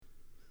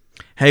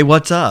Hey,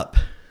 what's up?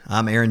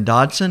 I'm Aaron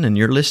Dodson, and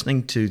you're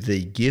listening to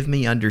the Give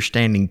Me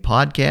Understanding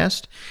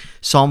podcast.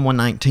 Psalm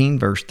 119,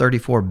 verse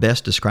 34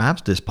 best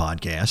describes this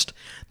podcast.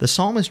 The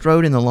psalmist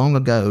wrote in the long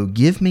ago,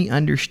 "Give me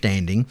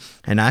understanding,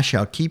 and I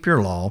shall keep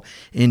your law.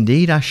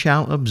 Indeed, I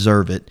shall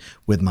observe it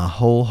with my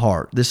whole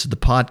heart." This is the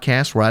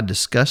podcast where I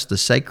discuss the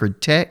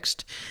sacred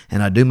text,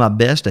 and I do my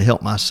best to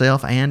help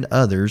myself and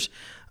others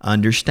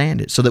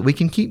understand it so that we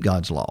can keep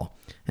God's law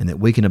and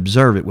that we can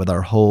observe it with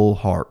our whole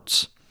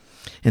hearts.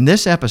 In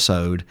this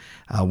episode,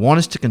 I want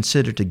us to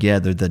consider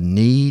together the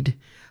need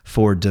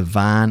for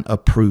divine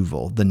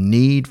approval, the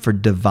need for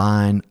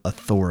divine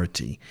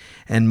authority.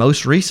 And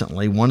most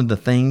recently, one of the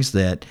things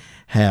that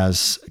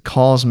has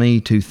caused me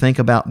to think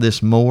about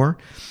this more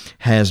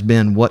has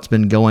been what's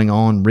been going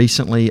on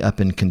recently up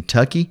in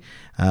Kentucky,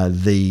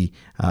 the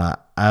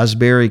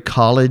Asbury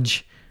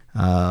College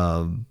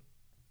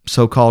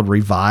so-called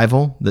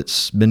revival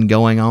that's been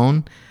going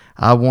on.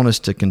 I want us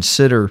to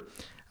consider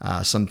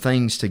some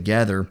things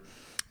together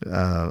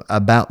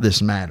about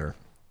this matter.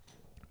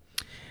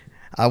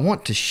 I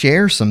want to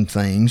share some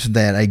things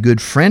that a good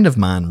friend of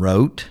mine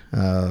wrote,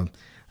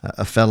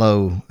 a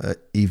fellow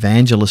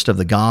evangelist of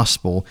the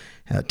gospel,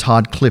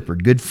 Todd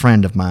Clippard, good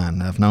friend of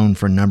mine I've known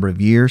for a number of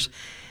years,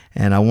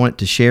 and I want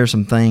to share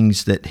some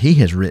things that he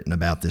has written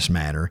about this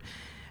matter.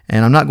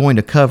 And I'm not going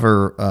to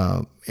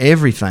cover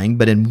everything,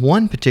 but in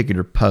one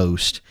particular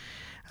post,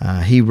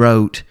 he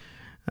wrote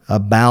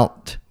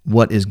about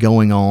what is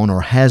going on or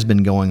has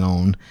been going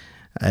on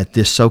at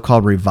this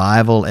so-called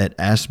revival at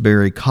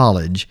Asbury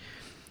College.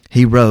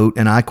 He wrote,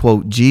 and I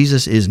quote,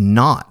 "Jesus is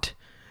not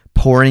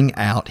pouring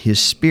out his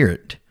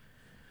Spirit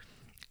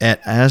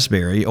at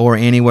Asbury or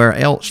anywhere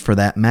else for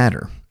that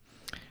matter.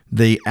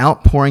 The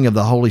outpouring of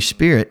the Holy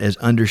Spirit, as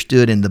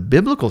understood in the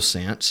biblical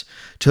sense,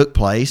 took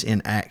place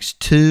in Acts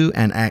 2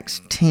 and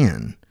Acts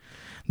 10.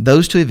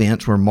 Those two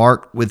events were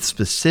marked with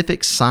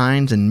specific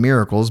signs and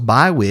miracles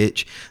by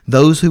which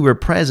those who were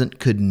present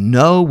could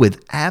know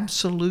with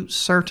absolute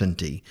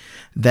certainty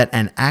that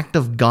an act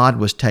of God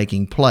was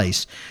taking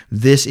place.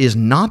 This is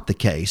not the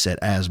case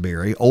at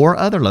Asbury or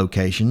other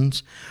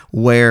locations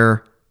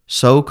where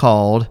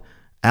so-called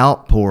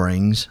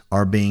outpourings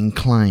are being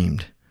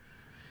claimed."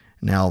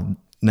 Now,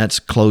 that's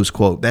close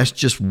quote. That's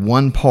just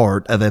one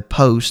part of a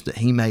post that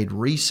he made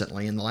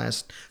recently in the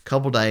last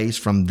couple days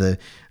from the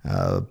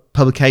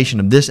publication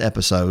of this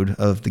episode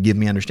of the Give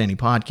Me Understanding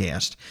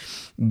podcast.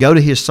 Go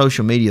to his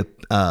social media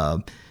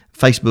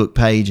Facebook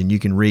page and you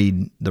can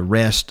read the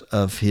rest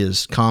of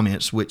his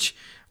comments, which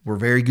were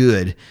very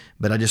good.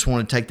 But I just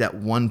want to take that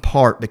one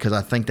part because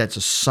I think that's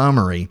a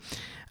summary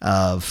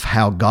of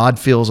how God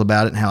feels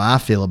about it and how I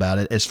feel about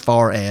it as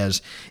far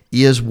as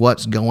is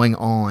what's going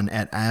on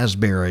at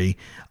Asbury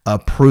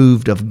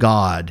approved of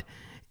God?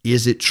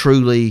 Is it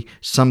truly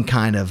some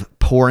kind of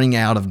pouring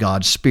out of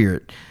God's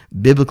Spirit?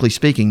 Biblically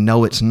speaking,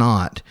 no, it's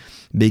not,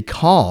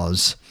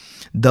 because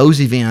those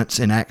events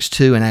in Acts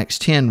 2 and Acts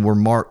 10 were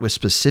marked with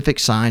specific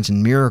signs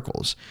and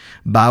miracles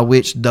by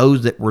which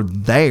those that were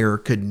there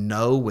could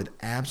know with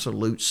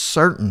absolute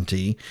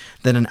certainty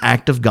that an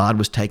act of God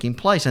was taking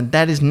place. And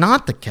that is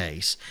not the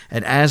case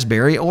at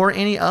Asbury or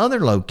any other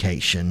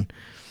location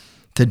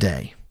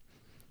today.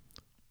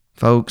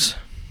 Folks,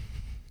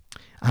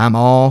 I'm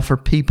all for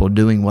people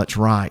doing what's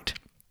right,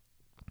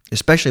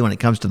 especially when it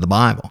comes to the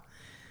Bible.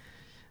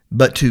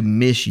 But to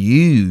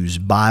misuse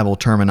Bible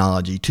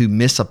terminology, to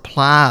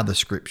misapply the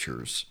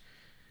Scriptures,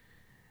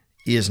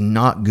 is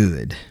not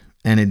good,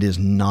 and it is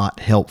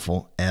not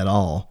helpful at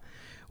all,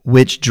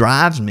 which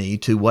drives me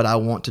to what I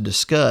want to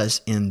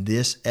discuss in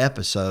this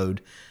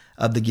episode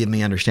of the Give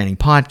Me Understanding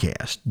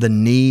podcast, the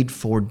need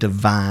for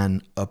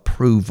divine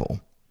approval.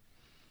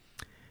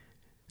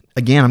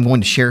 Again, I'm going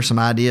to share some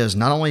ideas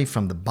not only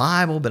from the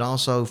Bible, but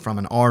also from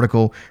an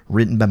article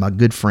written by my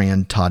good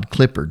friend Todd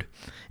Clippard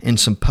in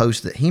some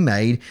posts that he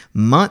made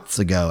months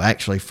ago,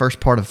 actually, first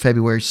part of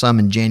February, some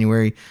in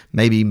January,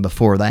 maybe even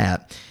before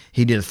that.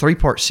 He did a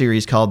 3-part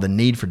series called The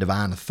Need for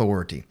Divine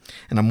Authority.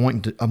 And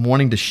I'm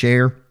wanting to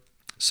share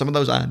some of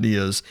those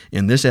ideas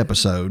in this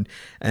episode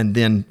and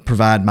then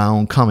provide my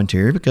own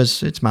commentary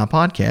because it's my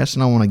podcast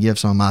and I want to give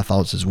some of my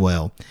thoughts as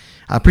well.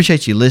 I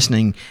appreciate you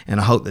listening, and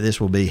I hope that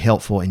this will be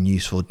helpful and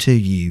useful to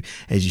you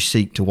as you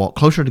seek to walk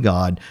closer to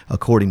God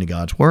according to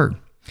God's Word.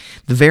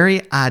 The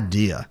very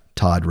idea,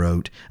 Todd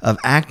wrote, of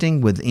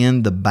acting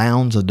within the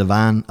bounds of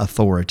divine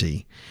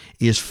authority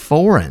is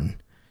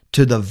foreign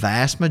to the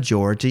vast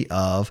majority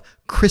of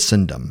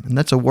Christendom. And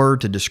that's a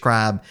word to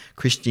describe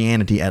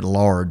Christianity at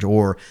large,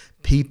 or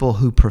people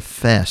who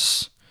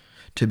profess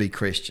to be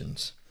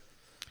Christians.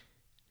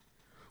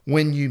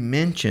 When you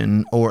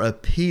mention or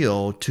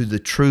appeal to the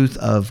truth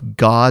of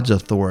God's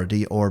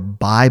authority or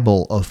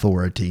Bible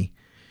authority,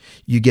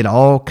 you get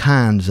all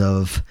kinds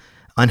of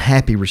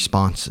unhappy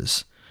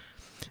responses.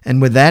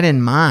 And with that in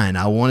mind,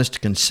 I want us to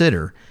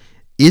consider,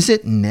 is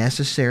it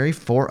necessary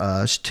for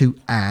us to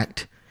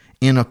act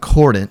in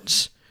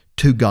accordance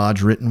to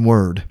God's written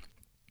word?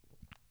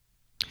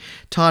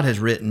 Todd has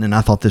written, and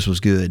I thought this was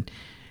good.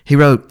 He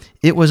wrote,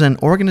 "It was an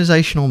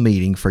organizational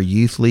meeting for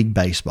Youth League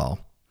Baseball.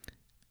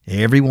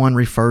 Everyone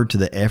referred to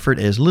the effort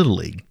as Little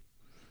League.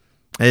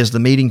 As the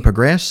meeting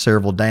progressed,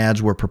 several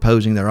dads were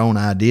proposing their own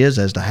ideas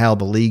as to how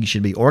the league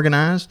should be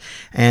organized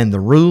and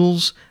the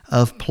rules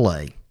of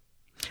play.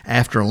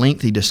 After a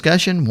lengthy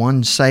discussion,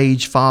 one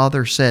sage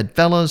father said,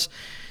 "Fellas,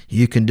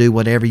 you can do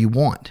whatever you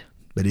want,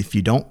 but if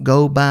you don't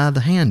go by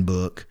the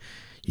handbook,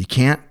 you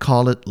can't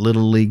call it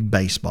Little League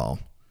Baseball."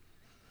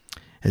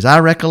 As I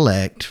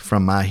recollect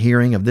from my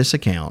hearing of this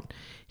account,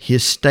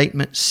 his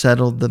statement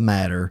settled the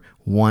matter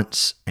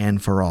once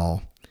and for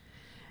all.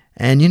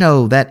 And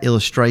that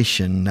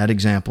illustration, that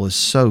example is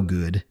so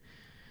good.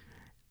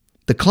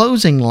 The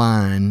closing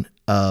line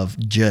of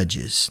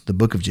Judges, the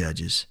book of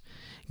Judges,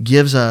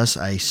 gives us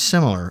a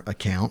similar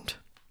account.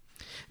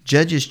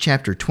 Judges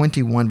chapter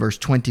 21, verse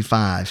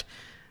 25.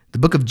 The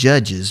book of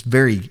Judges,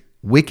 very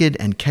wicked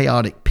and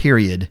chaotic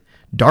period,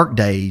 dark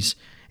days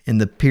in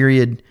the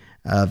period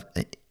of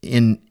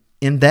in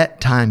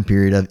that time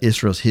period of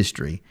Israel's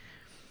history,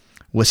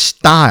 was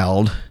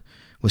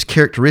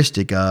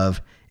characteristic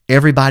of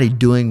everybody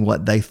doing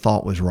what they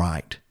thought was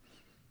right.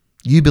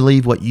 You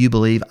believe what you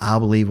believe, I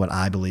believe what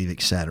I believe,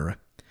 etc.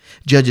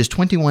 Judges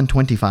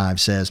 21:25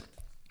 says,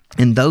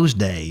 "In those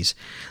days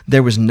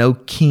there was no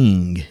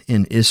king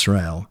in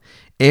Israel.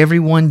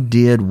 Everyone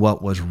did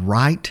what was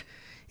right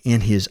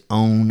in his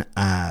own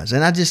eyes."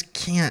 And I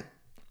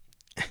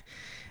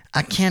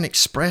can't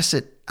express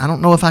it. I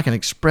don't know if I can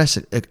express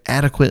it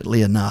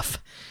adequately enough,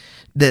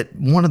 that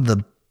one of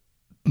the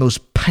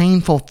most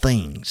painful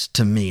things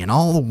to me in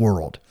all the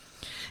world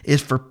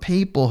is for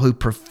people who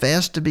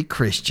profess to be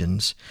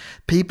Christians,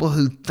 people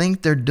who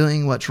think they're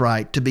doing what's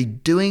right, to be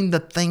doing the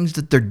things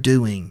that they're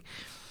doing.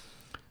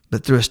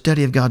 But through a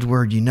study of God's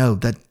Word,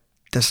 that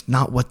that's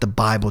not what the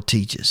Bible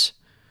teaches.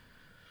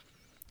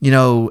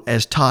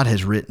 As Todd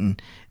has written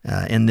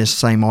in this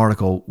same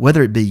article,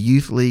 whether it be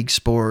youth league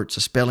sports,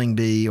 a spelling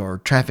bee, or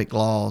traffic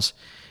laws,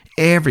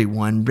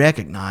 everyone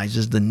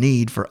recognizes the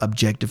need for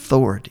objective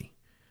authority.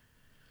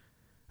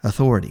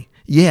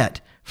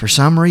 Yet, for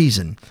some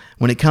reason,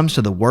 when it comes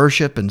to the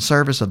worship and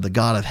service of the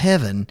God of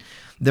heaven,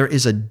 there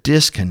is a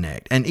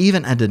disconnect and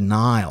even a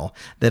denial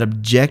that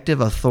objective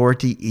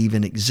authority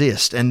even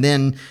exists. And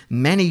then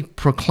many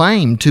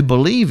proclaim to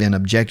believe in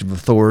objective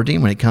authority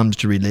when it comes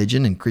to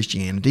religion and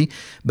Christianity,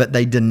 but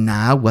they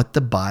deny what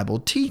the Bible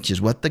teaches,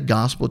 what the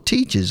gospel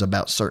teaches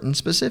about certain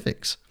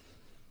specifics.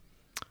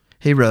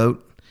 He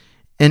wrote,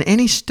 "In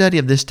any study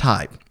of this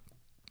type,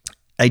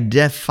 a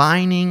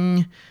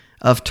defining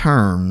of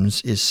terms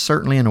is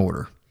certainly in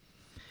order.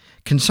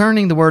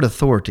 Concerning the word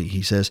authority,"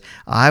 he says,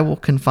 "I will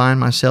confine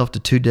myself to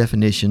two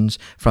definitions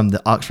from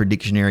the Oxford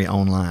Dictionary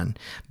online.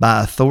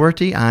 By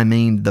authority, I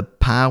mean the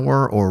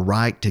power or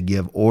right to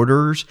give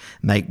orders,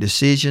 make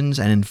decisions,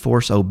 and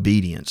enforce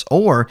obedience,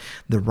 or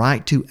the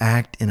right to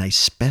act in a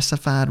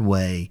specified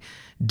way,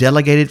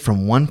 delegated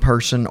from one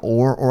person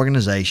or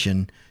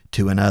organization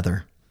to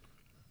another."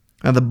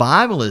 Now, the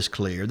Bible is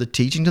clear, the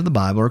teachings of the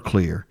Bible are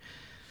clear,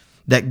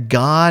 that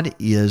God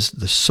is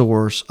the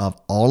source of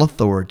all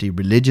authority,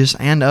 religious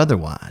and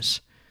otherwise.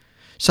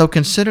 So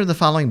consider the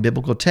following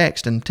biblical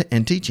text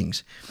and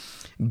teachings.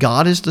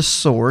 God is the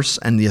source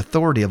and the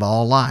authority of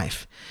all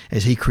life,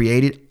 as He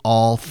created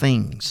all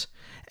things.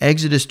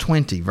 Exodus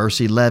 20,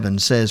 verse 11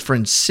 says, "For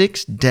in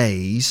 6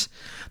 days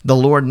the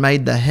Lord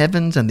made the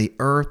heavens and the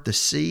earth, the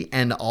sea,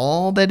 and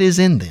all that is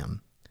in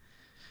them.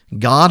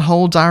 God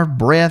holds our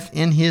breath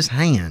in His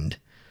hand,"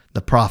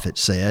 the prophet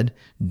said,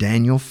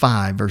 Daniel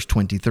 5, verse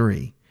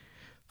 23.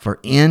 "For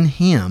in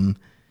Him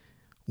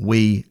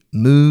we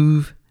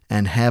move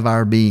and have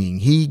our being.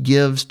 He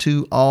gives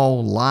to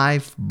all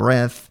life,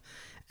 breath,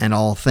 and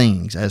all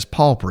things," as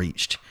Paul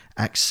preached,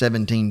 Acts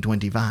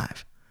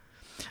 17:25.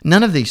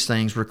 None of these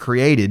things were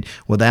created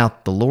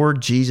without the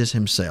Lord Jesus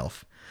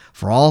Himself.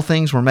 "For all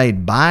things were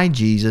made by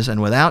Jesus, and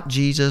without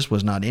Jesus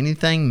was not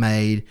anything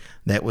made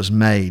that was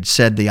made,"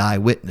 said the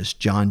eyewitness,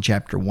 John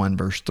chapter 1,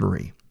 verse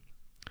 3.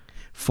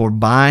 "For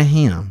by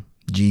Him,"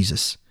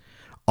 Jesus,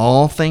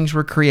 "all things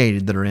were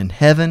created that are in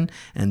heaven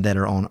and that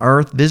are on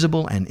earth,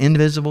 visible and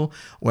invisible,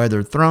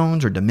 whether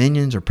thrones or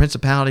dominions or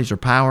principalities or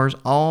powers.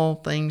 All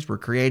things were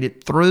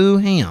created through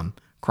Him,"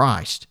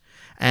 Christ,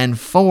 "and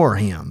for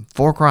Him,"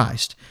 for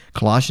Christ,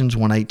 Colossians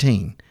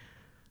 1:18,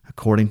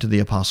 according to the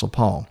Apostle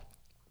Paul.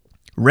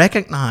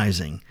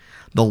 Recognizing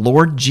the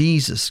Lord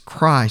Jesus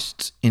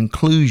Christ's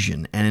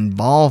inclusion and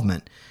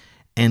involvement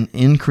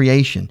in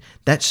creation,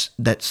 that's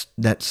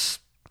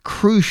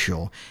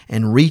crucial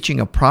in reaching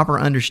a proper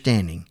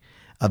understanding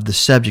of the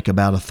subject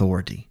about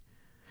authority.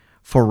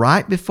 For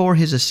right before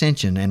His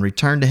ascension and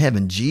return to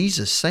heaven,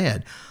 Jesus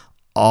said,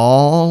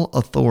 "All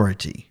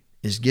authority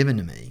is given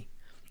to me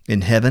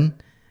in heaven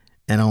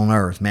and on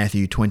earth,"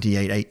 Matthew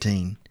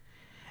 28:18.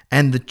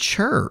 And the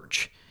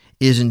church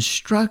is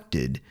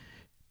instructed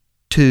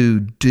to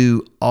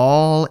do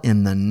all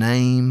in the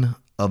name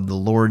of the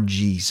Lord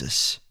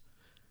Jesus,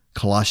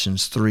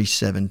 Colossians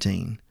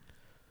 3:17.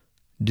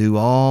 Do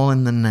all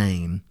in the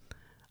name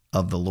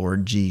of the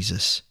Lord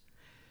Jesus.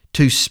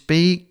 To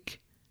speak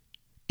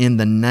in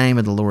the name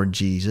of the Lord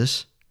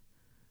Jesus,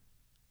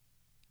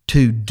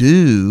 To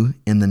do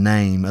in the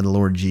name of the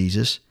Lord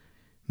Jesus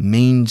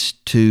means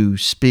to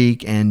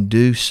speak and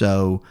do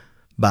so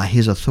by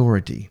His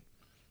authority,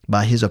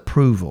 by His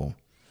approval.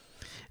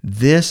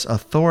 This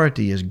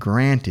authority is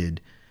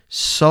granted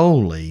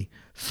solely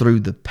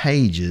through the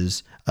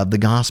pages of the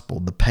gospel,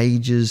 the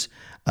pages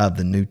of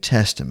the New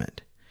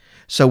Testament.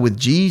 So with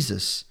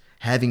Jesus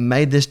having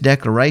made this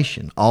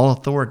declaration, all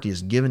authority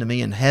is given to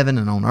me in heaven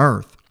and on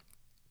earth,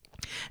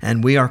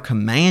 and we are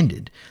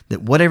commanded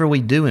that whatever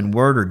we do in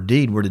word or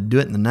deed, we're to do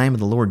it in the name of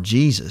the Lord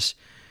Jesus.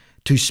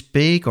 To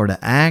speak or to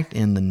act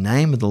in the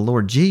name of the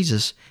Lord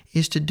Jesus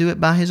is to do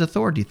it by His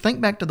authority. Think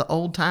back to the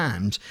old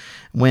times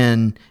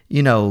when,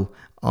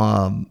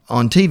 on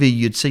TV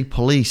you'd see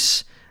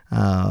police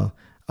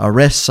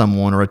arrest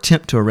someone or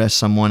attempt to arrest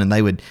someone, and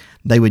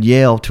they would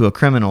yell to a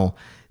criminal,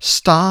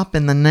 "Stop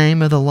in the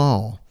name of the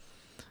law."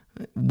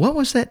 What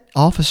was that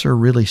officer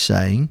really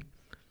saying?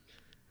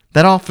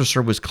 That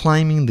officer was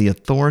claiming the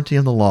authority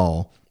of the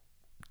law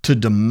to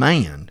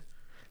demand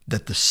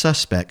that the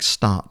suspect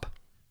stop.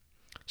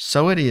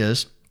 So it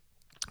is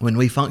when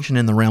we function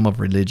in the realm of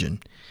religion.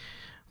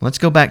 Let's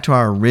go back to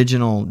our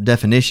original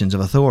definitions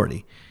of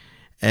authority.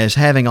 As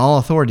having all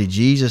authority,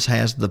 Jesus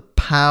has the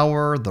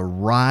power, the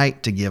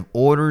right to give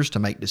orders, to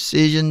make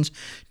decisions,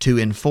 to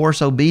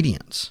enforce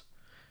obedience.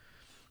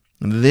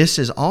 This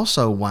is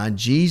also why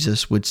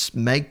Jesus would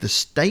make the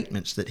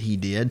statements that He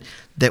did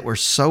that were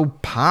so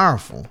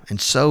powerful and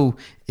so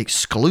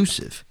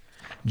exclusive.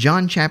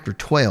 John chapter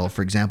 12,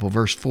 for example,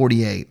 verse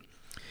 48,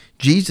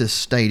 Jesus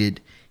stated,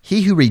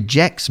 "He who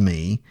rejects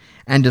me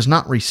and does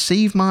not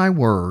receive my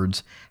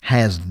words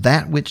has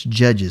that which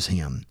judges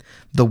him.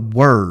 The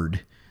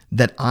word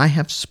that I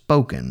have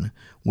spoken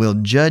will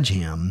judge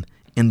him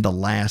in the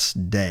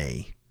last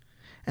day."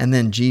 And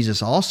then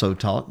Jesus also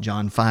taught,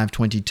 John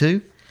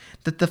 5:22,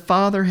 that the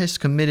Father has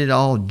committed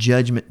all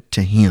judgment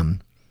to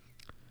Him.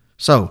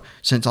 So,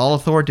 since all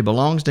authority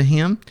belongs to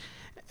Him,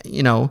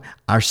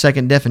 our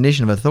second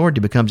definition of authority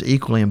becomes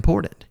equally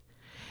important.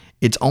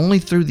 It's only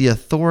through the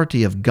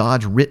authority of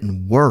God's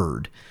written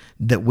word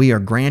that we are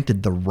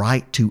granted the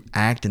right to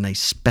act in a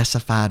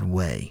specified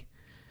way,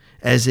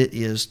 as it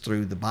is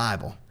through the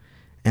Bible.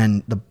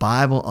 And the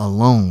Bible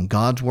alone,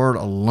 God's word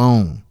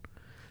alone,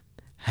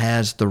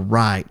 has the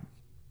right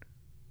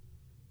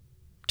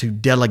to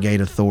delegate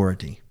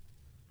authority,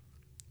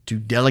 to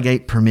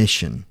delegate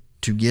permission,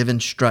 to give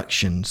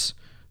instructions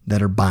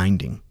that are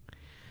binding.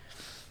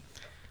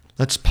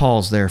 Let's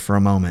pause there for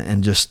a moment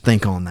and just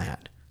think on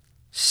that.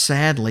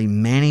 Sadly,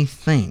 many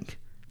think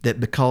that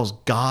because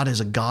God is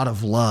a God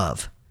of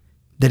love,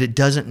 that it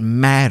doesn't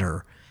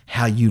matter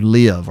how you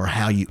live or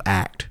how you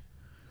act.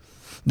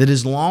 That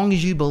as long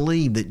as you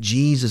believe that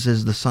Jesus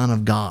is the Son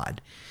of God,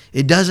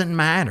 it doesn't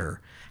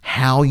matter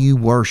how you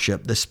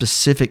worship, the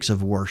specifics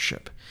of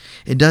worship.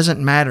 It doesn't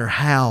matter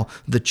how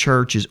the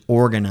church is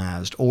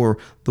organized or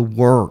the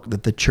work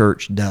that the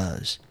church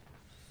does.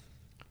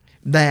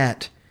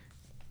 That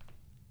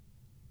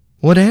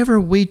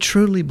whatever we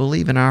truly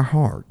believe in our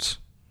hearts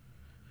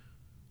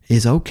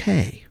is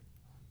okay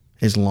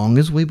as long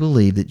as we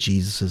believe that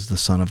Jesus is the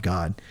Son of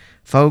God.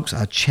 Folks,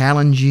 I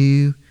challenge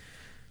you.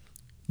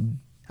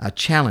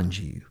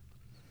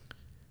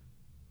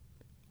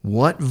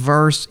 What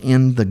verse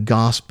in the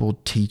gospel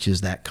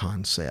teaches that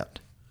concept?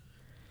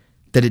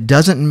 That it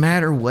doesn't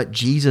matter what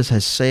Jesus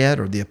has said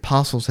or the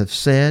apostles have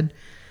said,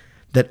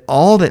 that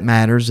all that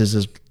matters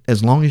is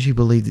as long as you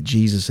believe that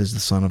Jesus is the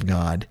Son of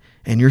God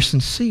and you're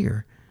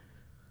sincere.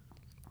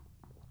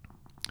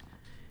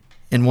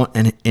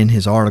 In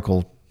his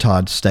article,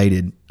 Todd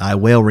stated, "I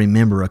well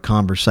remember a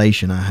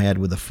conversation I had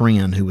with a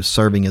friend who was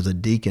serving as a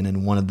deacon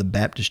in one of the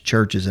Baptist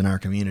churches in our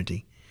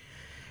community.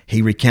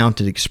 He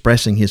recounted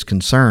expressing his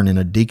concern in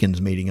a deacon's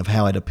meeting of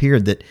how it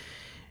appeared that,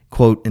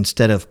 quote,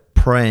 instead of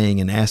praying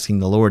and asking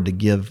the Lord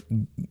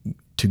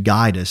to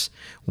guide us,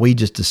 we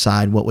just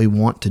decide what we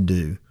want to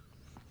do,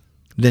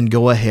 then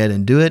go ahead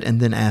and do it, and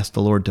then ask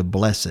the Lord to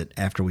bless it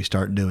after we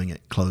start doing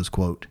it," close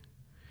quote.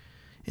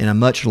 In a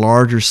much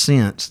larger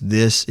sense,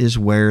 this is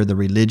where the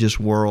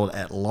religious world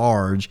at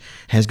large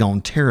has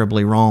gone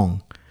terribly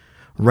wrong.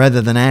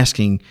 Rather than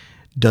asking,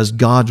 does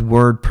God's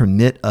word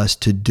permit us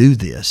to do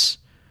this?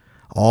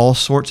 All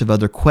sorts of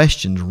other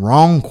questions,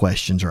 wrong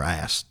questions, are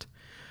asked.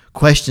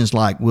 Questions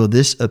like, will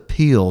this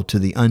appeal to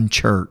the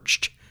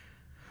unchurched?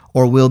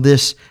 Or will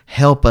this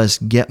help us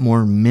get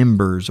more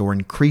members or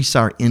increase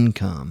our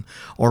income?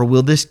 Or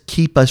will this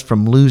keep us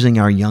from losing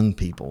our young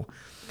people?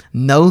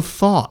 No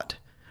thought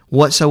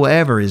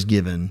whatsoever is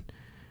given,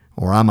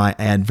 or I might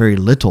add very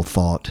little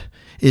thought,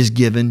 is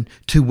given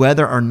to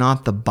whether or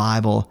not the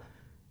Bible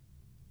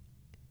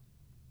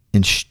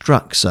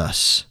instructs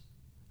us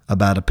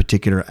about a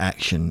particular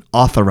action,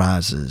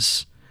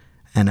 authorizes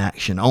an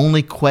action.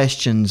 Only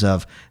questions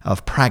of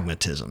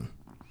pragmatism.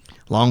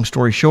 Long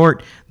story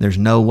short, there's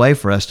no way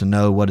for us to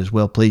know what is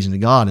well-pleasing to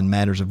God in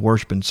matters of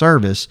worship and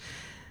service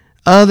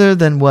other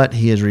than what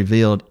He has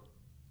revealed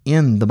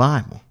in the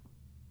Bible.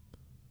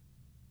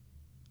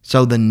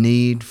 So the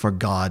need for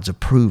God's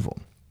approval.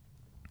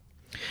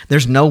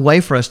 There's no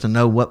way for us to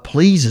know what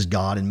pleases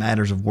God in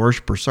matters of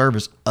worship or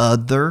service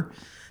other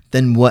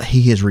than what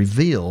He has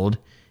revealed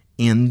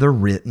in the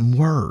written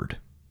Word.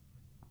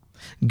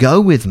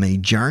 Go with me,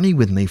 journey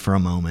with me for a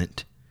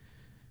moment,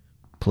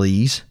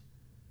 please,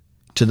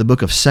 to the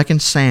book of 2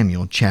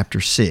 Samuel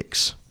chapter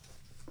 6.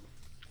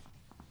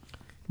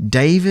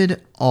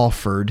 David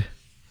offered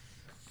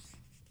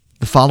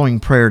the following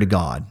prayer to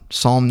God,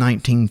 Psalm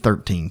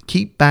 19:13.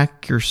 Keep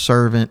back your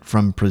servant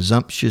from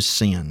presumptuous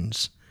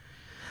sins.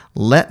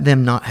 Let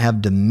them not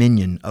have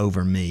dominion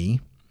over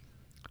me.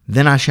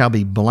 Then I shall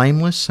be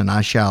blameless, and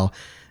I shall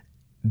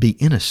be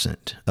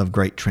innocent of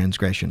great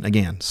transgression.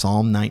 Again,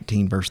 Psalm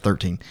 19, verse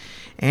 13.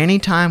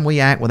 Anytime we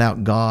act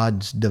without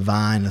God's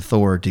divine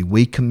authority,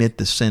 we commit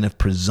the sin of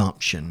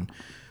presumption.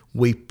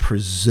 We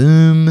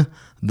presume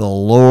the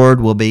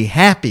Lord will be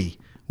happy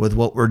with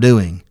what we're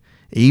doing,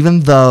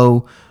 even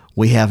though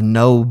we have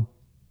no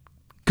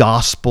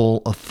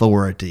gospel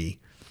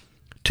authority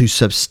to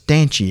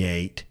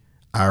substantiate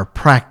our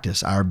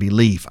practice, our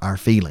belief, our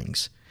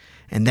feelings.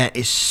 And that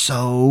is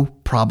so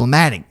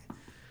problematic.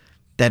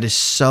 That is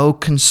so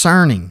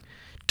concerning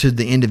to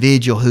the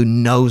individual who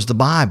knows the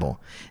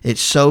Bible.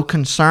 It's so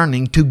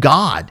concerning to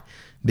God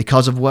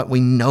because of what we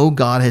know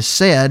God has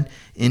said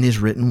in His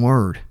written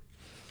Word.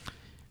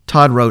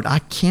 Todd wrote, I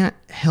can't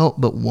help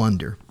but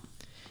wonder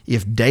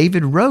if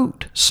David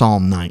wrote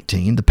Psalm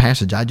 19, the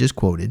passage I just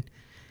quoted,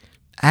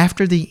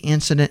 after the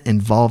incident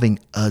involving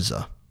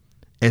Uzzah,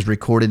 as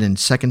recorded in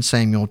 2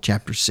 Samuel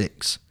chapter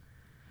 6.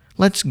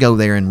 Let's go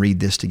there and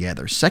read this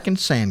together. 2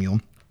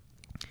 Samuel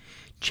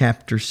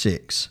chapter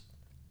 6.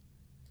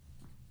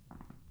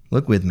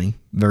 Look with me,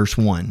 verse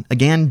 1.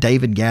 Again,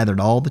 David gathered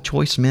all the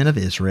choice men of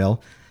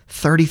Israel,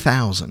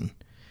 30,000.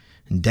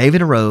 And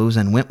David arose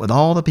and went with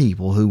all the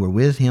people who were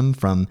with him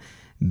from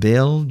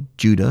Baal,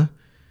 Judah,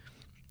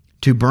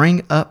 to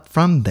bring up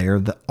from there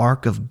the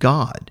ark of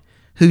God,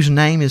 whose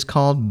name is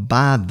called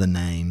by the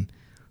name,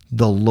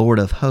 the Lord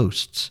of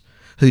hosts,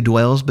 who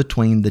dwells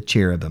between the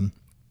cherubim.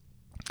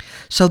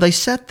 So they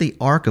set the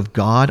ark of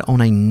God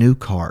on a new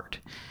cart,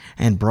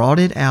 and brought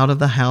it out of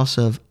the house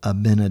of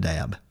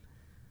Abinadab,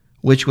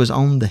 which was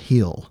on the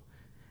hill.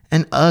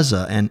 And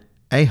Uzzah and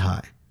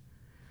Ahi,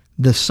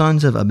 the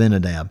sons of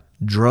Abinadab,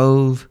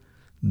 drove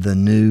the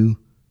new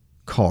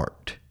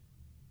cart.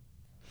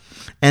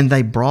 And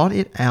they brought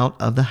it out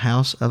of the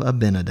house of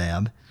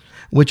Abinadab,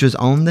 which was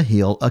on the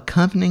hill,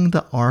 accompanying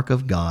the ark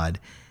of God.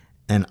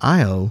 And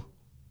Io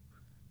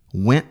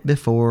went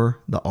before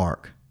the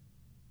ark.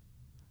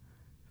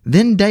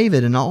 Then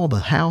David and all the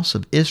house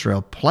of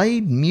Israel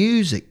played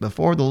music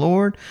before the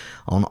Lord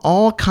on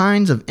all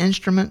kinds of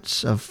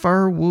instruments of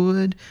fir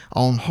wood,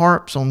 on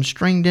harps, on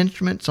stringed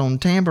instruments, on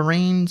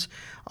tambourines,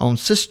 on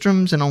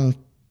sistrums, and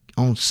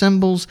on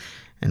cymbals.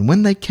 And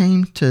when they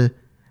came to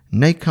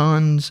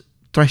Nachon's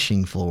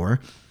threshing floor,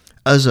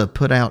 Uzzah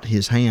put out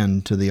his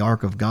hand to the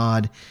ark of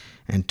God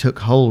and took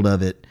hold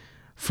of it,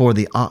 for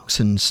the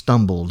oxen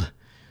stumbled.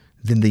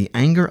 Then the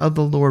anger of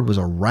the Lord was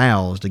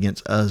aroused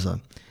against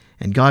Uzzah,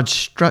 and God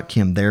struck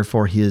him there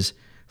for his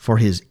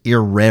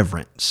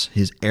irreverence,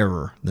 his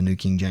error, the New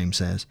King James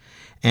says.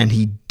 And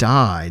he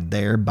died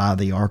there by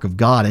the ark of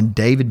God. And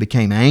David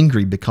became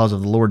angry because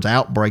of the Lord's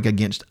outbreak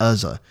against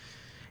Uzzah.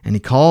 And he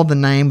called the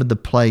name of the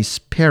place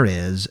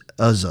Perez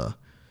Uzzah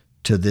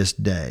to this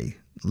day.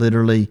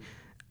 Literally,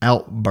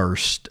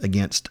 outburst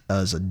against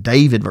Uzzah.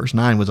 David, verse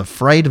 9, was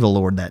afraid of the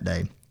Lord that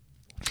day.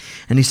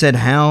 And he said,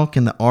 how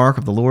can the ark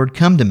of the Lord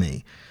come to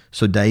me?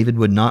 So David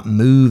would not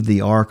move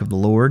the ark of the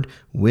Lord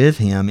with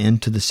him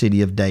into the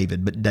city of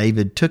David, but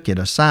David took it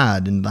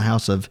aside into the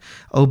house of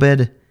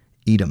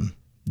Obed-Edom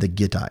the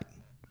Gittite.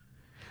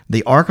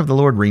 The ark of the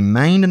Lord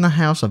remained in the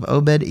house of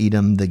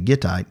Obed-Edom the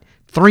Gittite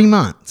 3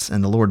 months,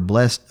 and the Lord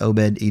blessed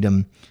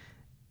Obed-Edom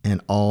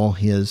and all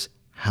his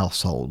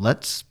household.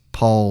 Let's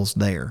pause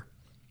there.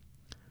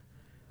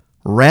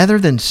 Rather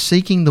than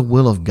seeking the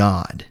will of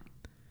God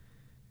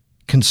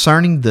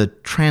concerning the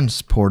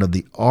transport of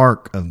the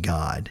ark of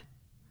God,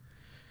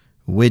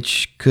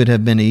 which could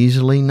have been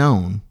easily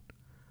known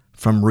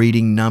from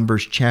reading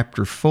Numbers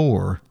chapter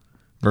 4,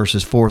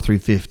 verses 4 through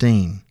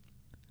 15.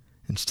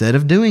 Instead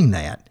of doing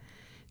that,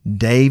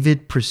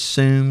 David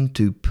presumed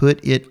to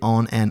put it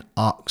on an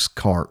ox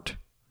cart.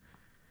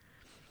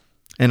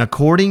 And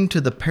according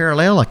to the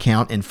parallel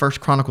account in 1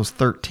 Chronicles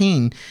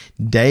 13,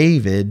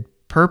 David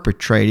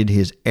perpetrated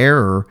his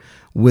error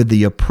with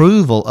the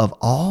approval of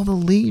all the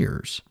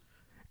leaders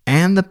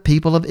and the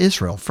people of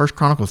Israel. 1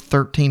 Chronicles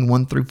 13,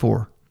 1 through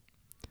 4.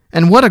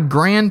 And what a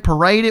grand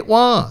parade it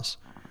was,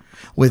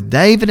 with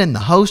David and the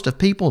host of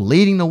people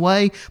leading the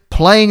way,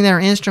 playing their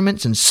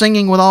instruments and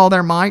singing with all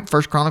their might,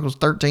 1 Chronicles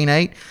 13,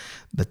 8.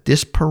 But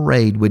this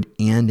parade would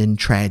end in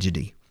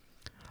tragedy.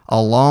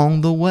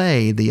 Along the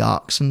way, the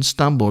oxen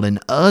stumbled, and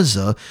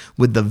Uzzah,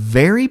 with the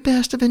very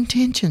best of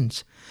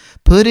intentions,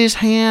 put his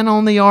hand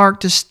on the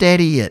ark to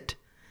steady it.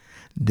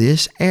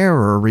 This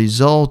error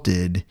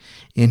resulted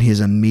in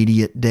his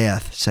immediate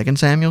death. 2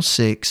 Samuel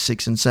 6,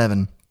 6 and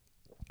 7.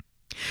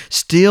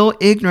 Still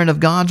ignorant of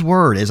God's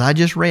word, as I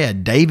just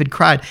read, David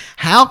cried,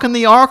 "How can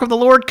the ark of the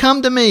Lord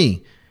come to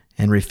me?"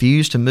 and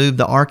refused to move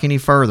the ark any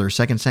further.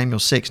 2 Samuel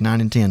 6,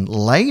 9, and 10.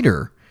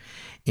 Later,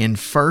 in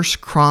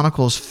 1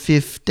 Chronicles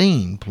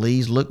 15,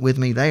 please look with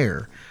me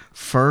there.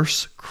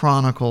 1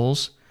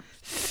 Chronicles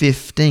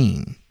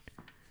 15.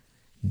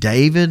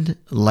 David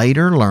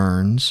later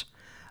learns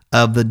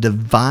of the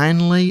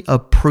divinely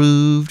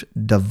approved,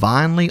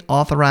 divinely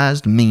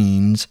authorized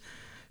means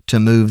to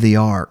move the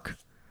ark.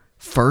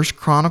 1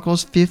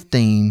 Chronicles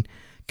 15,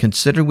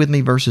 consider with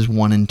me verses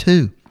 1 and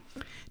 2.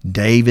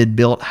 David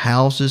built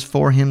houses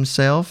for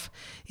himself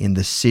in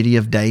the city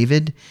of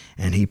David,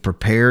 and he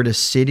prepared a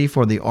city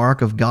for the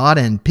ark of God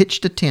and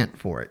pitched a tent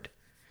for it.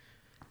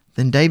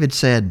 Then David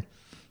said,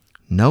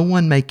 "No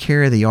one may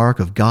carry the ark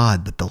of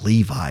God but the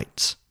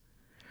Levites.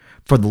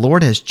 For the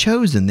Lord has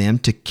chosen them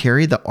to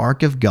carry the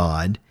ark of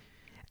God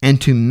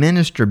and to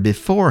minister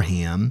before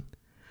him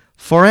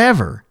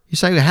forever." You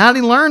say, how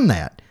did he learn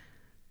that?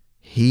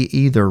 He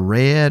either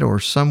read or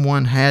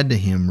someone had to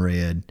him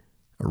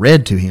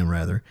read to him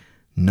rather,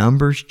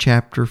 Numbers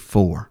chapter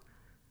 4.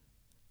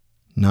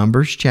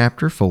 Numbers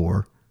chapter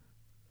 4,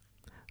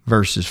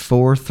 verses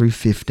 4 through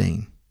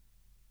 15.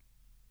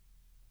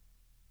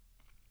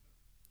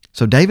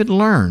 So David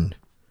learned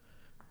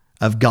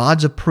of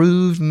God's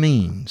approved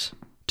means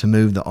to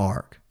move the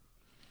ark.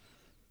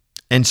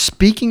 And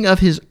speaking of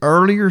his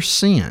earlier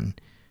sin,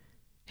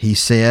 he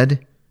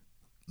said,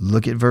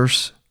 look at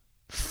verse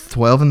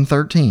 12 and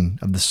 13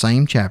 of the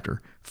same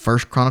chapter,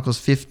 1 Chronicles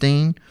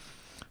 15,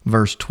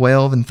 verse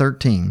 12 and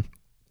 13.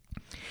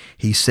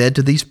 He said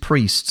to these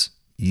priests,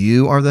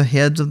 "You are the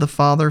heads of the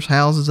fathers'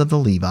 houses of the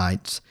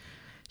Levites.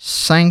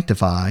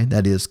 Sanctify,"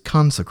 that is,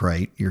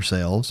 consecrate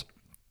yourselves,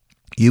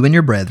 "you and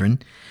your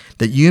brethren,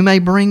 that you may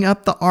bring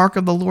up the ark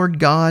of the Lord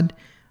God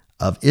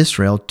of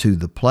Israel to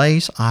the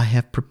place I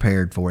have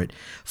prepared for it.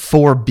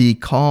 For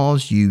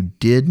because you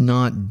did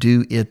not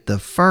do it the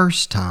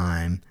first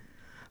time,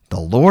 the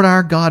Lord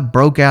our God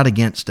broke out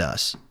against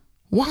us."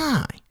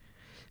 Why?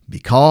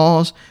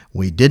 Because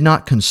we did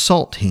not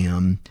consult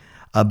him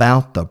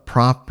about the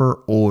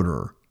proper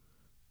order.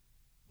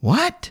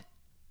 What?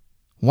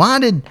 Why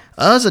did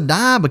Uzzah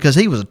die? Because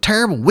he was a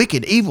terrible,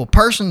 wicked, evil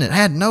person that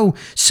had no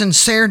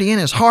sincerity in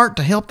his heart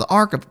to help the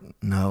ark of...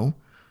 No.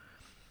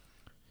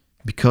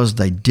 Because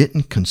they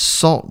didn't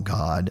consult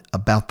God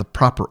about the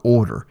proper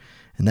order.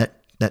 And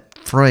that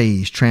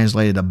phrase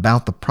translated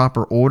 "about the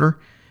proper order"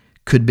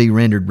 could be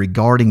rendered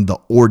regarding the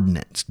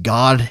ordinance.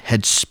 God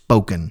had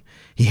spoken.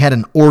 He had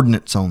an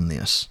ordinance on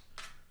this.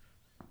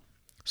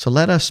 So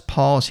let us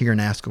pause here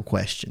and ask a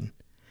question.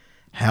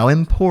 How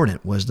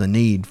important was the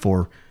need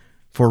for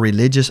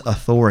religious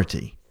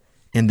authority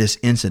in this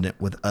incident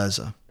with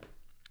Uzzah?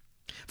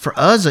 For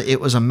Uzzah,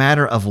 it was a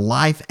matter of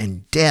life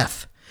and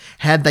death.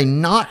 Had they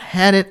not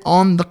had it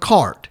on the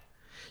cart,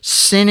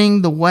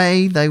 sinning the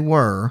way they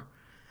were,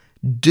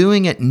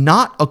 doing it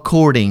not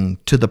according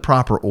to the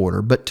proper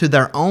order, but to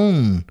their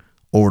own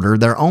order,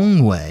 their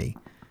own way,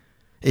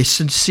 as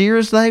sincere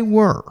as they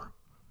were,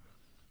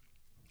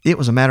 it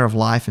was a matter of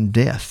life and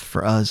death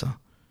for Uzzah.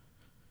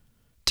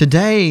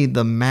 Today,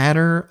 the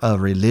matter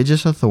of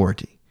religious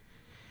authority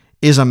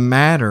is a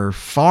matter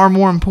far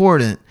more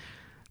important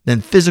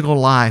than physical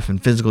life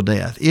and physical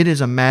death. It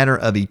is a matter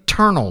of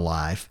eternal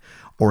life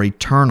or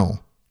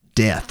eternal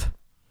death.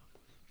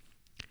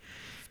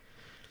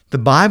 The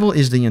Bible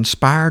is the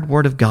inspired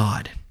Word of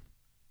God.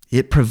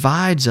 It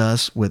provides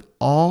us with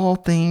all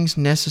things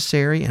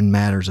necessary in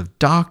matters of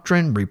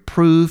doctrine,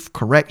 reproof,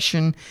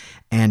 correction,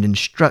 and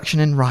instruction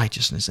in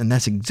righteousness. And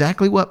that's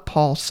exactly what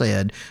Paul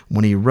said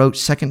when he wrote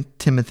 2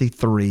 Timothy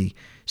 3,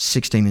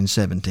 16 and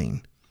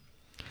 17.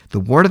 The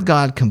Word of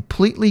God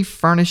completely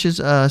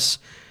furnishes us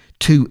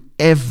to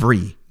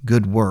every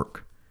good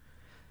work.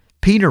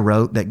 Peter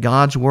wrote that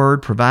God's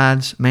Word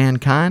provides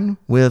mankind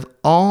with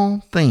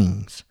all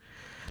things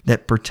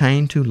that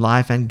pertain to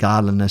life and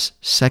godliness,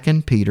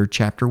 2 Peter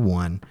chapter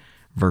 1,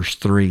 verse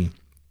 3.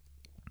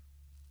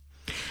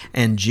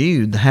 And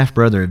Jude, the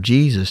half-brother of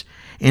Jesus,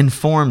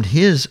 informed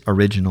his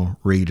original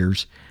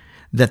readers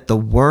that the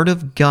Word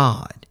of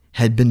God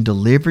had been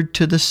delivered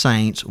to the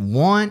saints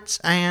once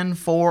and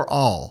for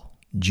all.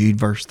 Jude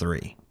verse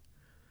 3.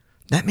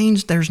 That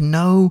means there's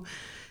no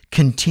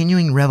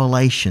continuing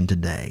revelation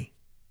today.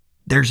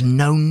 There's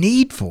no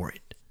need for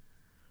it.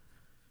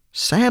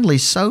 Sadly,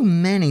 so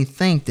many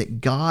think that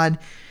God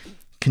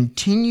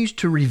continues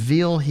to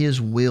reveal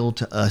His will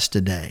to us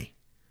today.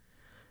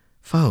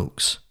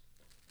 Folks,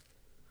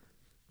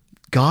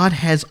 God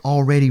has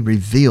already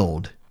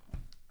revealed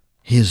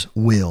His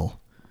will.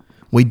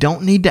 We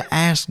don't need to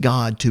ask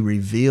God to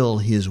reveal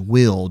His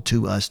will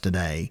to us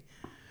today.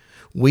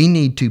 We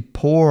need to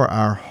pour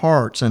our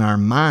hearts and our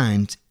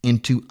minds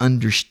into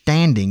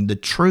understanding the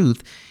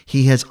truth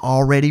He has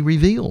already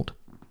revealed.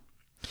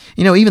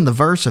 You know, even the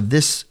verse of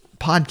this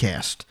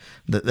podcast,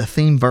 the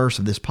theme verse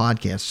of this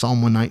podcast,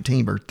 Psalm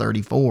 119, verse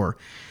 34,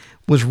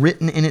 was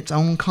written in its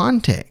own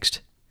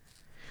context.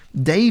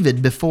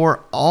 David,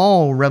 before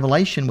all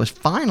revelation was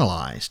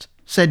finalized,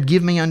 said,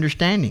 "Give me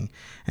understanding,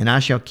 and I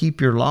shall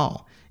keep your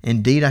law.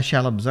 Indeed, I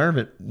shall observe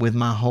it with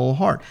my whole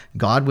heart."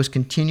 God was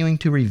continuing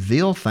to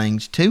reveal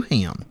things to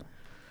him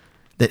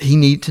that he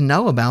needed to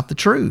know about the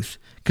truth,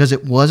 because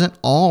it wasn't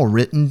all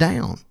written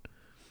down.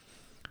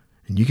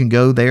 And you can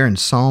go there in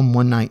Psalm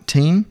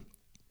 119,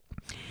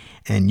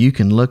 and you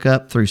can look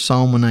up through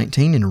Psalm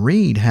 119 and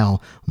read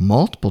how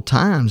multiple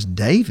times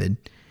David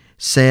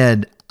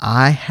said,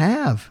 "I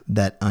have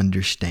that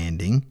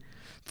understanding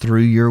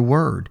through your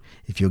word."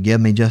 If you'll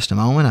give me just a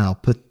moment, I'll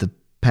put the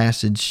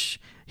passage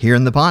here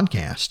in the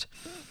podcast.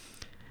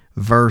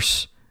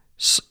 This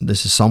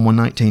is Psalm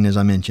 119, as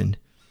I mentioned.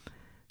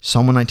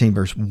 Psalm 119,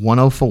 verse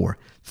 104.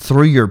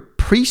 "Through your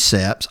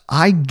precepts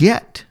I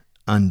get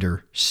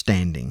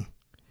understanding."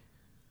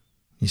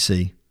 You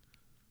see.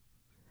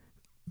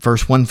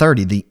 Verse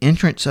 130, "The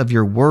entrance of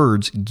your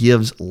words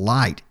gives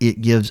light."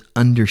 It gives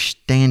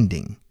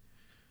understanding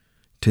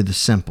to the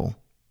simple.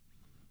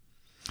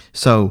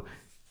 So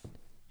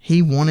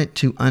he wanted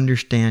to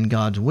understand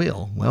God's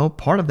will. Well,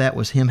 part of that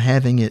was him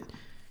having it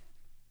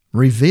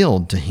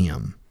revealed to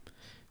him.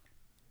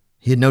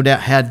 He had no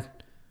doubt had,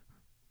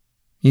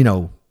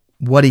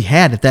 what he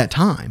had at that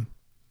time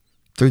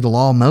through the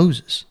law of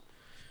Moses.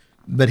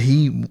 But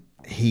he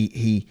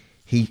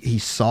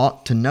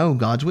sought to know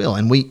God's will.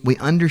 And we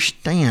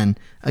understand,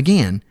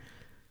 again,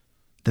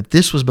 that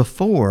this was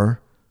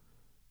before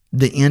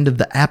the end of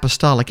the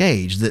apostolic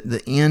age,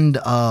 the end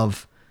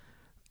of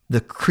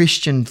the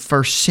Christian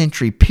first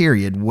century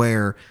period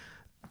where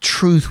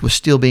truth was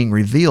still being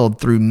revealed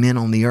through men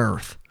on the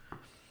earth.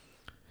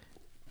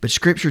 But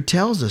Scripture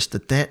tells us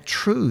that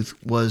truth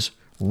was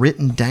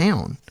written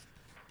down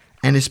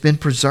and it's been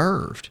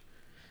preserved.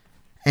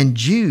 And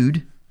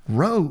Jude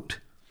wrote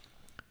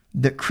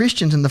that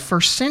Christians in the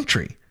first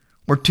century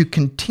were to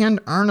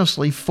contend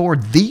earnestly for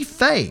the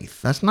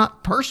faith. That's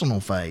not personal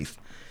faith.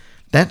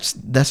 That's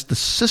the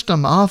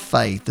system of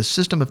faith, the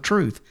system of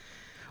truth,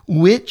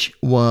 which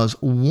was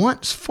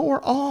once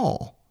for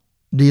all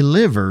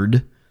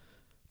delivered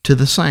to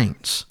the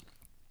saints.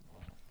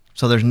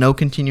 So there's no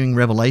continuing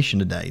revelation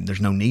today. There's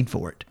no need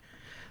for it.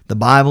 The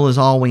Bible is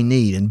all we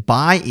need, and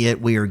by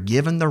it we are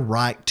given the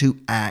right to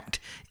act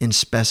in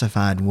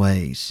specified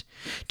ways.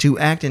 To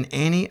act in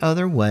any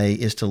other way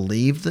is to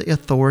leave the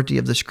authority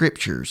of the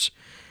Scriptures,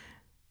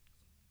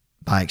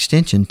 by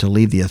extension, to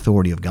leave the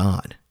authority of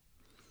God.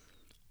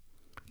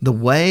 The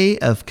way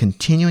of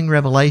continuing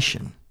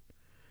revelation,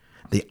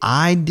 the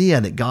idea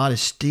that God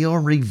is still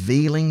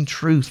revealing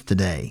truth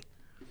today,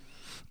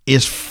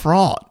 is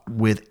fraught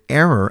with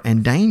error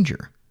and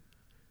danger.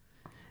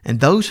 And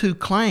those who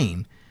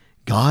claim,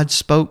 "God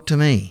spoke to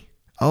me,"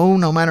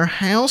 no matter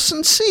how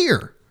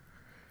sincere,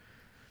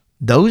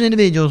 those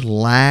individuals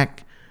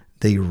lack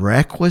the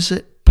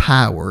requisite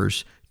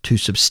powers to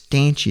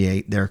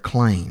substantiate their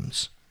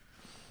claims.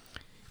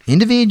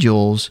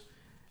 Individuals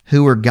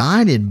who were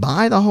guided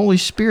by the Holy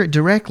Spirit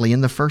directly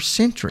in the first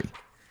century,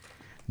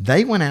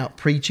 they went out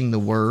preaching the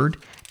Word,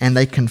 and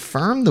they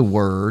confirmed the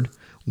Word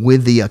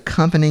with the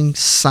accompanying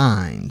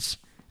signs.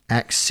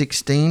 Acts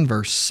 16,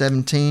 verse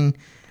 17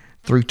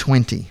 through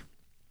 20.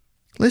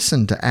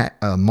 Listen to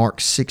Mark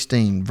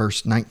 16,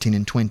 verse 19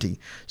 and 20.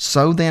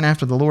 "So then,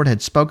 after the Lord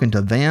had spoken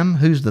to them,"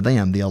 who's the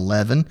them? The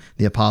 11,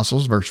 the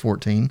apostles, verse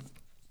 14.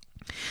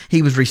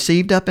 "He was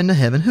received up into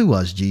heaven," who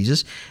was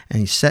Jesus, "and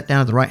he sat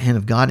down at the right hand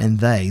of God, and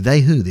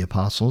they who? The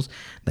apostles,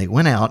 they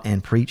went out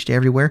and preached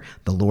everywhere,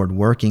 the Lord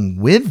working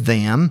with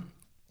them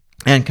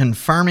and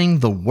confirming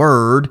the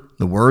word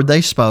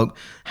they spoke."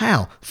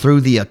 How?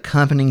 Through the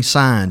accompanying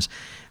signs.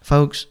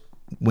 Folks,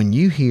 when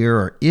you hear,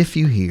 or if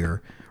you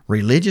hear,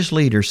 religious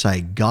leaders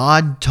say,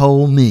 "God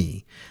told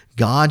me,"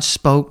 "God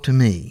spoke to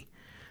me,"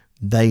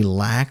 they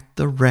lack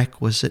the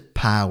requisite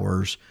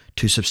powers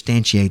to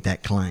substantiate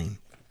that claim.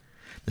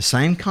 The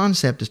same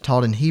concept is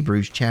taught in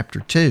Hebrews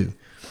chapter 2,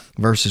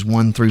 verses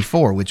 1 through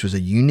 4, which was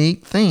a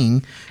unique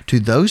thing to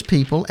those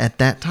people at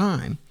that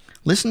time.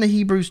 Listen to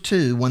Hebrews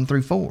 2, 1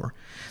 through 4.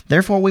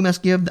 "Therefore we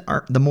must give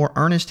the more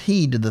earnest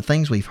heed to the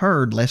things we've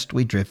heard, lest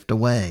we drift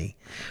away.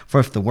 For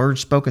if the word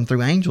spoken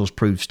through angels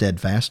proved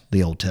steadfast,"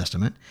 the Old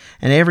Testament,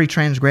 "and every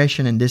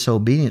transgression and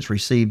disobedience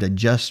received a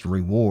just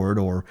reward,"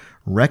 or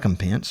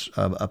recompense,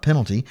 a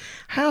penalty,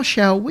 "how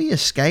shall we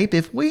escape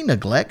if we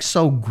neglect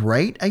so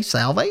great a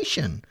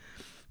salvation,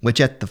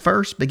 which at the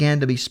first began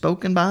to be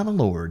spoken by the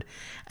Lord,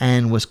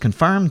 and was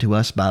confirmed to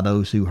us by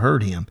those who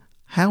heard him?"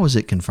 How is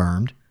it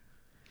confirmed?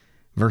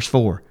 Verse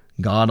 4,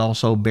 "God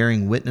also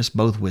bearing witness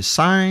both with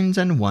signs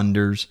and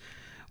wonders,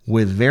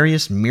 with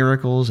various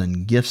miracles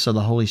and gifts of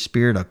the Holy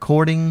Spirit,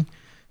 according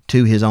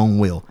to his own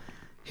will."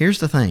 Here's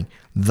the thing.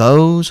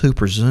 Those who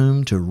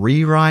presume to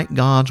rewrite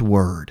God's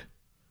word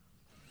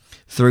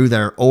through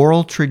their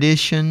oral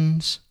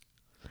traditions,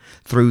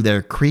 through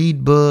their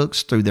creed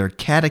books, through their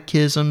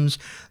catechisms,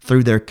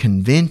 through their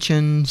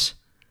conventions,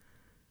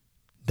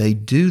 they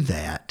do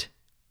that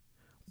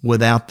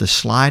without the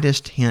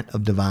slightest hint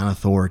of divine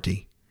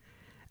authority,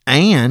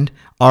 and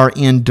are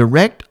in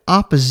direct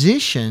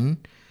opposition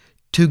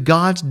to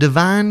God's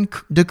divine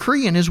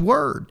decree in his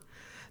word.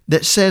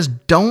 that says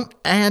don't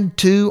add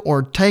to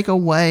or take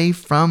away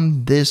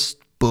from this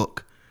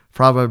book.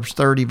 Proverbs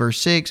 30, verse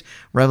 6,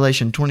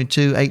 Revelation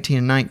 22, 18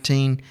 and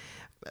 19,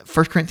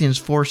 1 Corinthians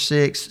 4,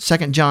 6,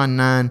 2 John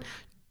 9.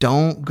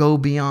 Don't go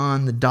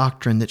beyond the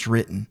doctrine that's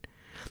written.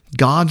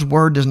 God's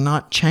word does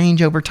not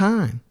change over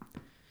time.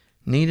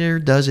 Neither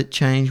does it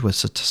change with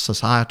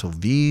societal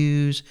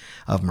views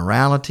of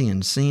morality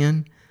and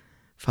sin.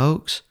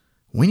 Folks,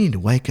 we need to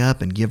wake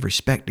up and give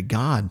respect to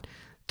God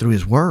through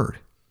His word.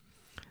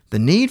 The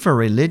need for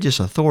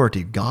religious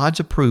authority, God's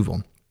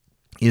approval,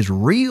 is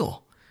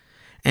real,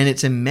 and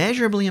it's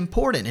immeasurably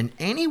important, and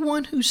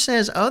anyone who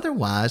says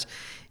otherwise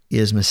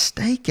is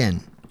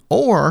mistaken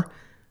or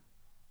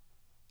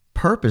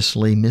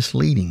purposely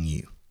misleading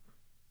you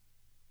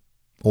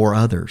or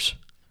others.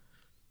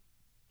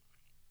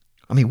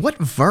 I mean, what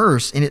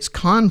verse in its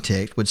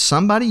context would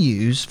somebody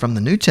use from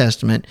the New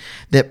Testament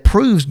that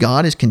proves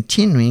God is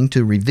continuing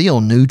to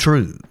reveal new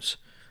truths?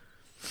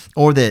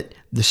 Or that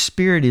the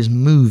Spirit is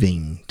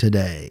moving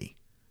today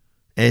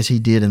as He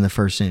did in the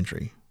first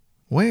century?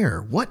 Where?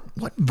 What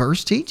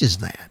verse teaches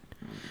that?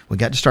 We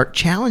got to start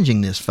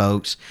challenging this,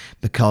 folks,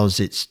 because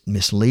it's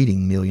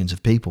misleading millions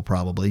of people,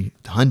 probably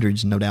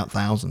hundreds, no doubt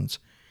thousands.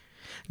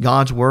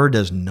 God's word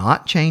does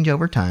not change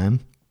over time.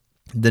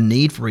 The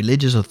need for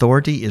religious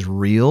authority is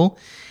real,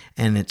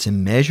 and it's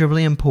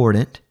immeasurably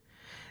important.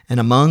 And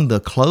among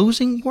the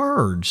closing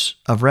words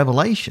of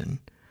Revelation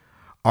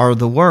are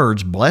the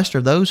words, "Blessed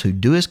are those who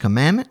do His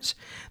commandments,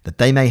 that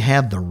they may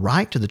have the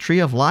right to the tree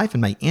of life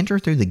and may enter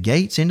through the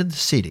gates into the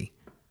city."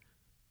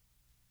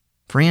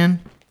 Friend,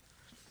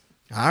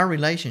 our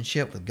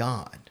relationship with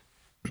God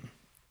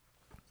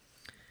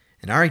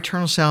and our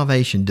eternal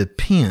salvation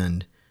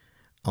depend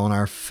on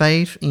our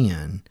faith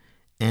in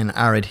and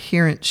our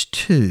adherence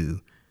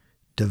to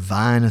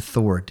divine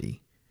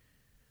authority.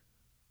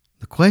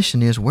 The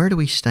question is, where do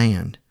we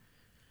stand?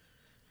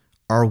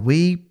 Are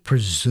we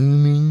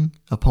presuming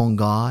upon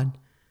God?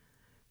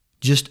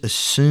 Just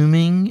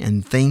assuming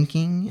and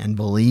thinking and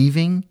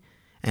believing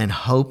and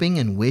hoping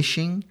and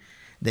wishing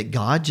that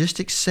God just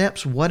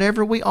accepts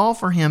whatever we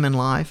offer Him in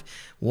life,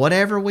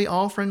 whatever we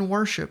offer in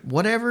worship,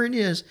 whatever it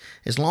is,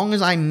 as long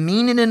as I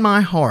mean it in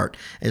my heart,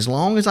 as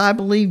long as I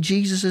believe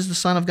Jesus is the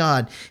Son of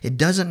God, it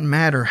doesn't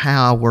matter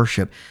how I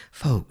worship.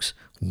 Folks,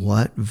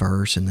 what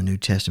verse in the New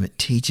Testament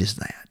teaches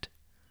that?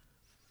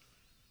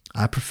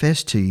 I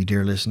profess to you,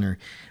 dear listener,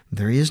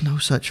 there is no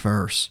such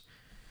verse.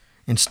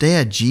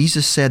 Instead,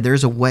 Jesus said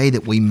there's a way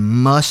that we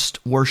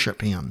must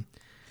worship Him.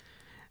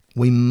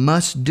 We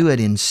must do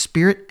it in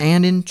spirit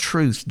and in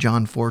truth,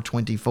 John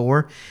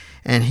 4:24.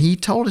 And He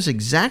told us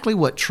exactly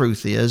what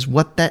truth is,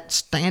 what that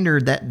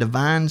standard, that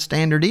divine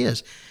standard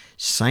is.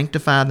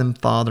 Sanctify them,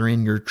 Father,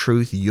 in your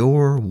truth.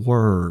 Your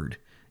word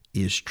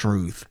is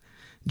truth.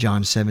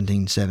 John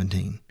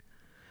 17:17.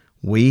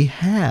 We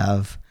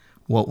have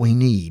what we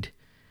need.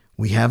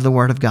 We have the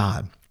Word of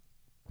God.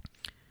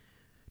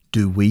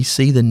 Do we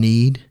see the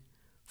need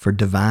for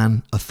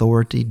divine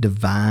authority,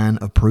 divine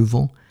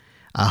approval?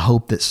 I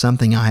hope that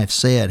something I have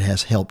said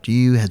has helped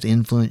you, has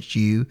influenced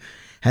you,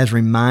 has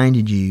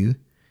reminded you.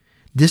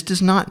 This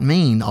does not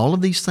mean, all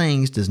of these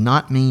things does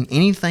not mean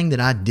anything that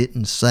I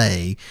didn't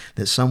say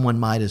that someone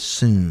might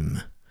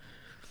assume.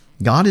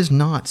 God is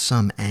not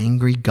some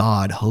angry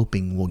God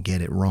hoping we'll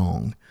get it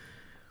wrong.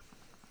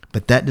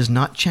 But that does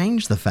not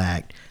change the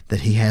fact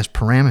that He has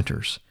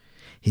parameters.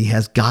 He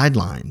has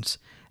guidelines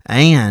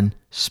and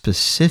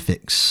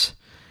specifics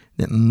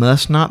that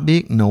must not be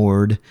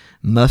ignored,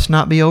 must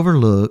not be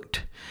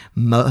overlooked,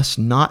 must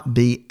not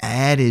be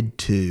added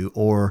to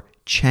or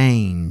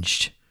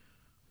changed.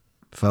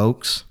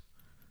 Folks,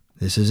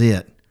 this is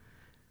it.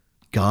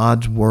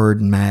 God's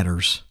word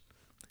matters.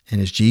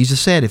 And as Jesus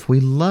said, if we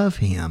love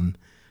Him,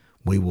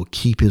 we will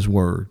keep His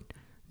word.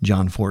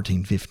 John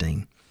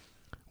 14:15.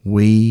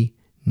 We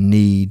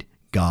need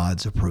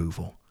God's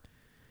approval.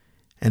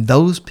 And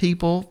those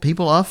people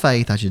of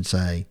faith, I should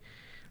say,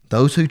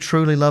 those who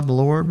truly love the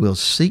Lord will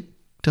seek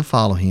to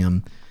follow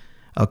Him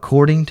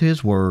according to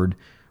His word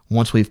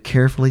once we've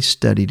carefully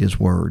studied His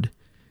word.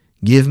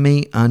 Give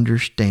me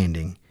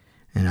understanding,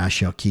 and I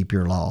shall keep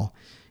your law.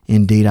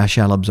 Indeed, I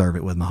shall observe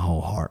it with my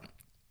whole heart.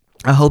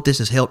 I hope this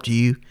has helped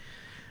you,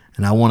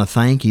 and I want to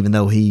thank, even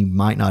though he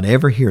might not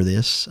ever hear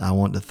this, I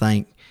want to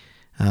thank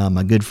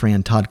my good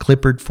friend Todd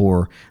Clippard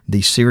for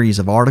the series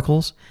of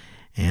articles,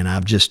 and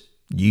I've just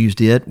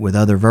used it with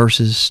other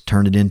verses,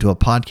 turned it into a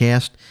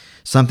podcast,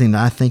 something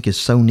that I think is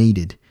so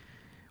needed.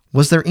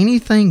 Was there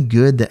anything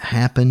good that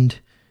happened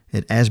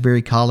at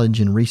Asbury College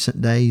in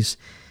recent days?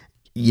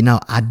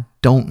 I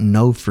don't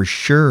know for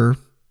sure.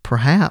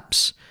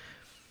 Perhaps.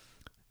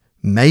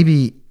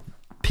 Maybe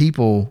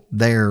people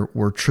there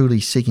were truly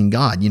seeking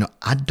God.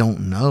 I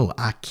don't know.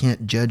 I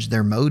can't judge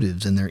their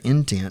motives and their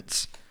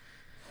intents.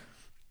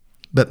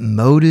 But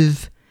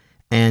motive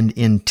and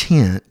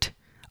intent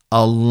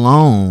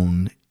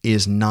alone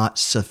is not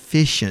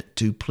sufficient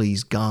to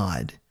please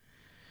God.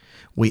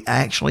 We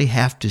actually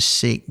have to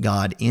seek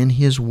God in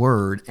His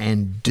word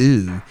and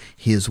do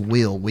His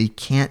will. We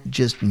can't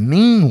just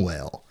mean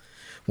well.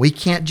 We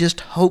can't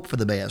just hope for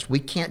the best. We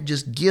can't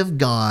just give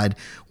God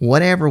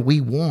whatever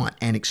we want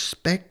and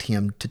expect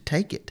Him to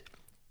take it.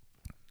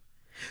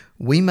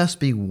 We must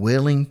be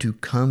willing to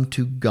come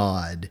to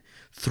God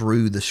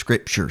through the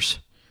Scriptures.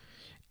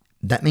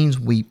 That means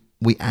we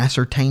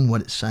ascertain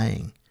what it's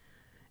saying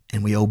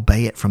and we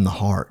obey it from the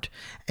heart,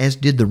 as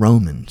did the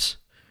Romans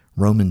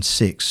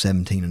 6,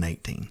 17 and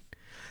 18.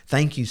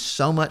 Thank you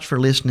so much for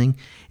listening.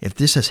 If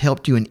this has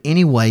helped you in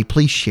any way,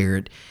 please share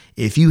it.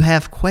 If you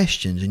have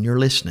questions and you're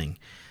listening,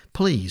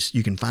 please,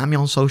 you can find me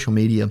on social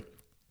media,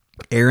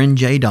 Aaron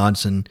J.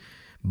 Dodson,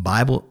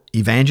 Bible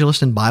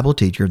evangelist and Bible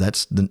teacher.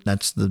 That's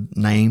the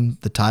name,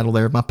 the title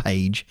there of my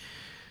page.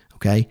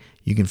 Okay,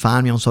 you can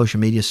find me on social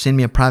media. Send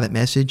me a private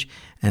message,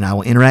 and I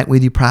will interact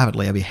with you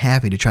privately. I'll be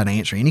happy to try to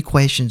answer any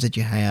questions that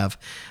you have.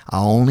 I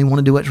only want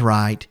to do what's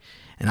right,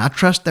 and I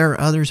trust there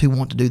are others who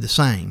want to do the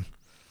same.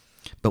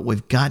 But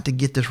we've got to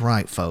get this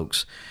right,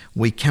 folks.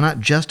 We cannot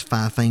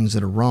justify things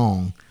that are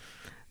wrong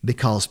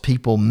because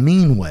people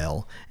mean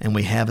well and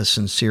we have a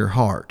sincere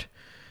heart.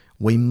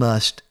 We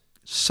must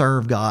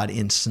serve God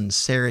in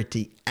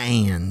sincerity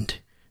and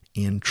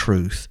in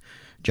truth.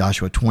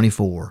 Joshua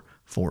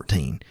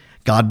 24:14.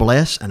 God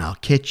bless, and I'll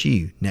catch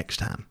you next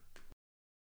time.